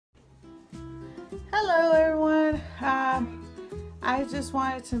Hello everyone. I just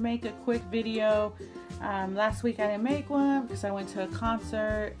wanted to make a quick video. Last week I didn't make one because I went to a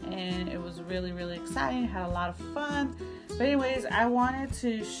concert and it was really exciting. Had a lot of fun. But anyways, I wanted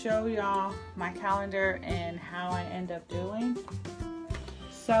to show y'all my calendar and how I end up doing.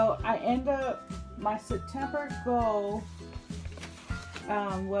 So my September goal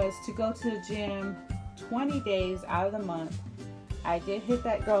was to go to the gym 20 days out of the month. I did hit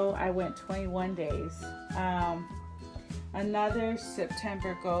that goal. I went 21 days. Another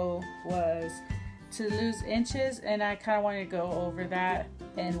September goal was to lose inches, and I kind of wanted to go over that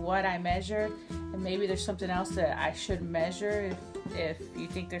and what I measured, and maybe there's something else that I should measure. If you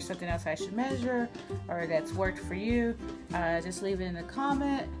think there's something else I should measure or that's worked for you, just leave it in the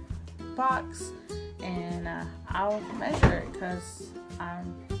comment box and I'll measure it because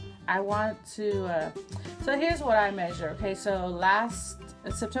I want to. So here's what I measure. Okay, so last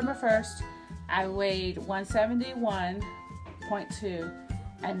September 1st, I weighed 171.2,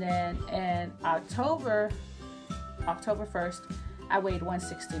 and then in October 1st, I weighed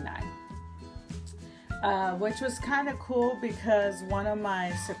 169, which was kind of cool because one of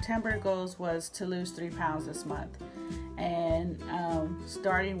my September goals was to lose 3 pounds this month, and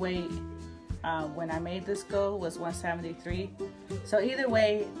starting weight when I made this goal was 173. So either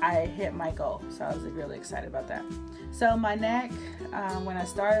way, I hit my goal. So I was really excited about that. So my neck, when I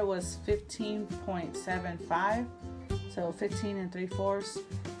started, was 15.75. So 15 3/4.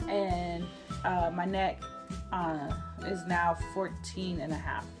 And my neck is now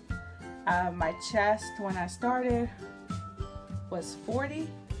 14.5. My chest, when I started, was 40.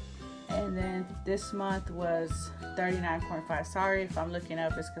 And then this month was 39.5. Sorry if I'm looking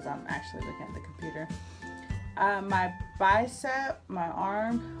up, it's because I'm actually looking at the computer. My bicep, my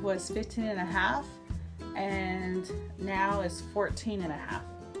arm, was 15.5, and now it's 14.5.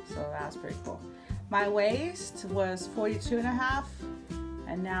 So that was pretty cool. My waist was 42.5,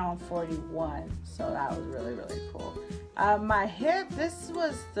 and now I'm 41. So that was really cool. My hip, this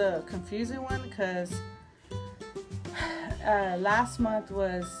was the confusing one because last month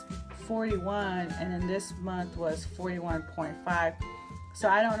was 41, and then this month was 41.5. So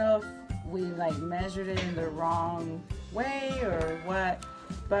I don't know if we measured it in the wrong way or what,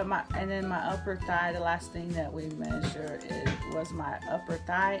 but my upper thigh, the last thing that we measured was my upper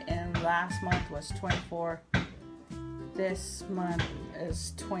thigh, and last month was 24. This month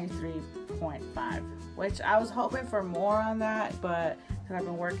is 23.5, which I was hoping for more on that, but because I've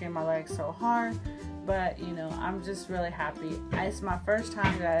been working my legs so hard. But I'm just really happy. It's my first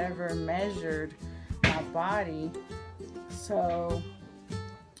time that I ever measured my body, so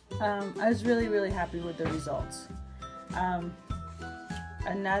I was really happy with the results.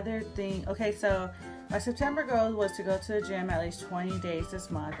 Another thing, okay, so my September goal was to go to the gym at least 20 days this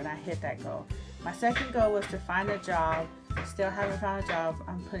month, and I hit that goal. My second goal was to find a job. Still haven't found a job.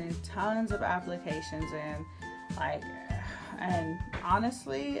 I'm putting tons of applications in, and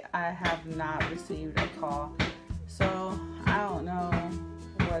honestly, I have not received a call. So I don't know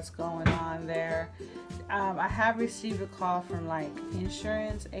what's going on there. I have received a call from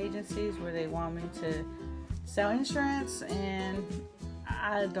insurance agencies where they want me to sell insurance, and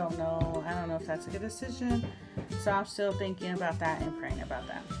I don't know if that's a good decision. So I'm still thinking about that and praying about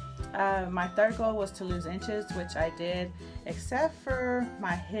that. My third goal was to lose inches, which I did, except for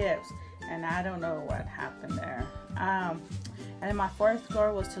my hips, and I don't know what happened there. And then my fourth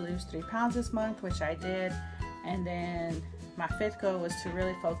goal was to lose 3 pounds this month, which I did. And then my fifth goal was to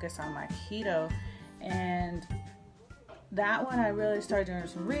really focus on my keto. And that one, I really started doing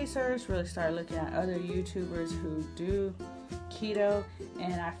some research, really started looking at other YouTubers who do keto.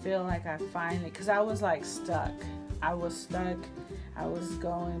 And I feel like I finally, because I was stuck. I was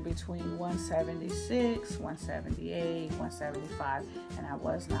going between 176, 178, 175, and I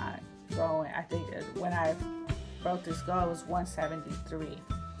was not going. I think when I broke this goal, it was 173,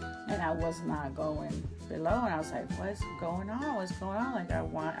 and I was not going below. And I was like, what's going on? I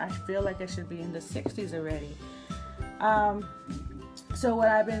feel like I should be in the 60s already. So what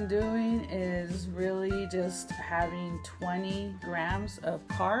I've been doing is really just having 20 grams of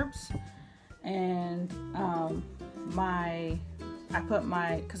carbs, and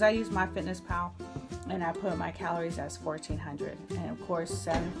because I use MyFitnessPal, and I put my calories as 1,400, and of course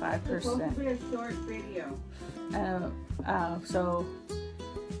 75%. It's supposed to be a short video. So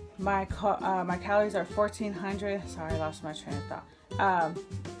my calories are 1,400. Sorry, I lost my train of thought.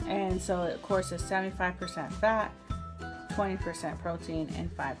 And so of course it's 75% fat, 20% protein, and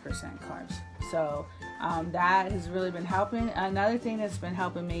 5% carbs. So that has really been helping. Another thing that's been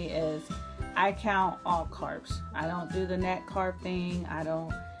helping me is I count all carbs. I don't do the net carb thing. I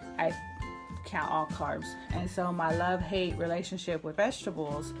count all carbs. And so my love-hate relationship with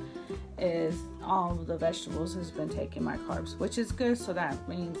vegetables is all of the vegetables has been taking my carbs, which is good. So that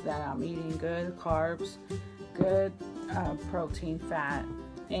means that I'm eating good carbs, good protein, fat.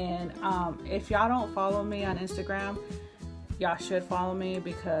 And if y'all don't follow me on Instagram, y'all should follow me,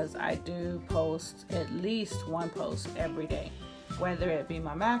 because I do post at least one post every day, whether it be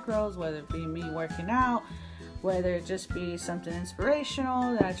my macros, whether it be me working out, whether it just be something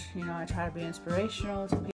inspirational that I try to be inspirational to people.